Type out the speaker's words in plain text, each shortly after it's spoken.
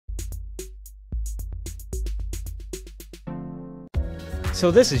So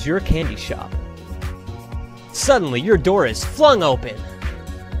this is your candy shop. Suddenly, your door is flung open.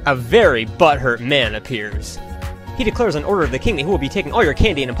 A very butthurt man appears. He declares on order of the king that he will be taking all your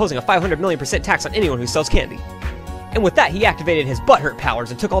candy and imposing a 500 million% tax on anyone who sells candy. And with that, he activated his butthurt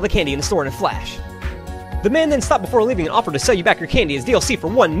powers and took all the candy in the store in a flash. The man then stopped before leaving and offered to sell you back your candy as DLC for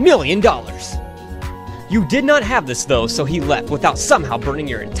 $1 million. You did not have this though, so he left without somehow burning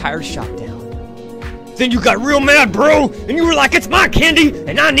your entire shop down. Then you got real mad, bro, and you were like, it's my candy,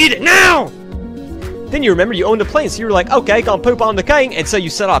 and I need it now! Then you remember you owned a plane, so you were like, okay, gonna poop on the king, and so you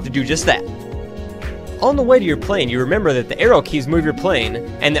set off to do just that. On the way to your plane, you remember that the arrow keys move your plane,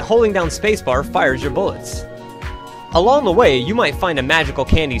 and that holding down spacebar fires your bullets. Along the way, you might find a magical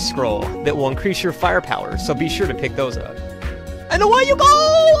candy scroll that will increase your firepower, so be sure to pick those up. And away you go!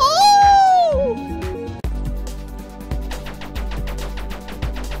 Oh!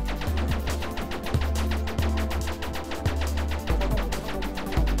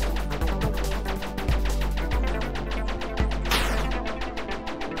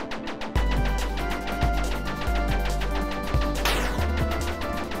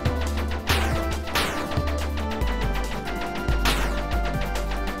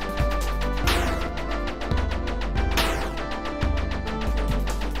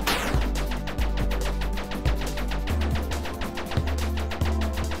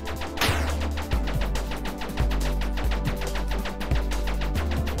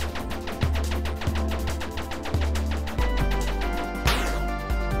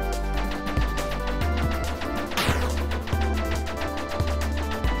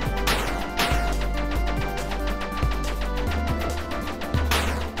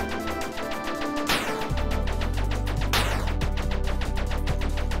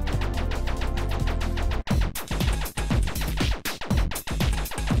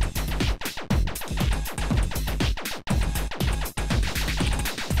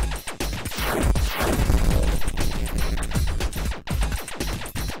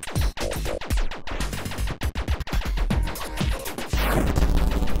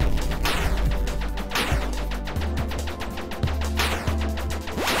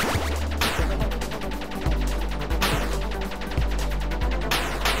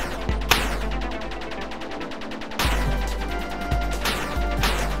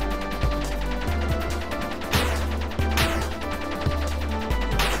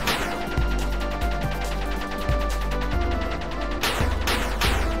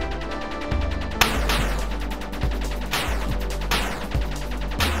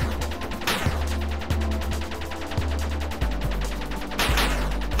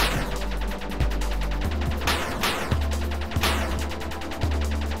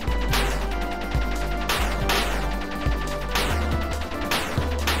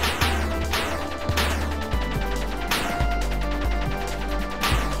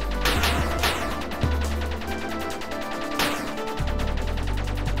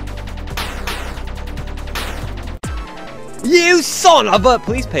 You son of a!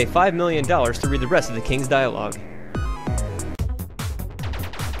 Please pay $5 million to read the rest of the king's dialogue.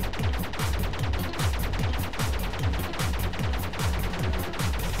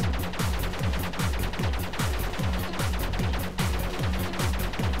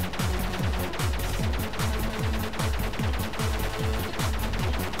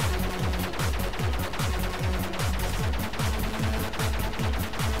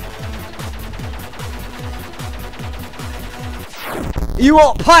 You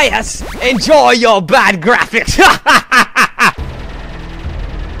won't pay us? Enjoy your bad graphics!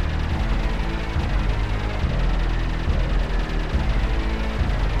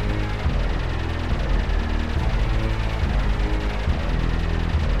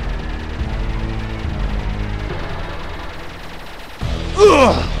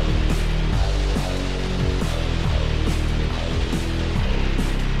 Ugh!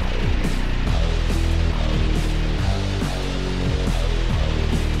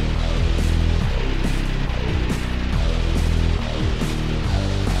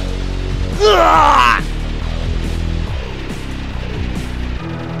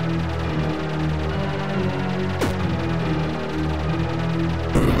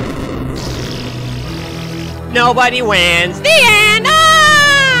 Nobody wins. The end!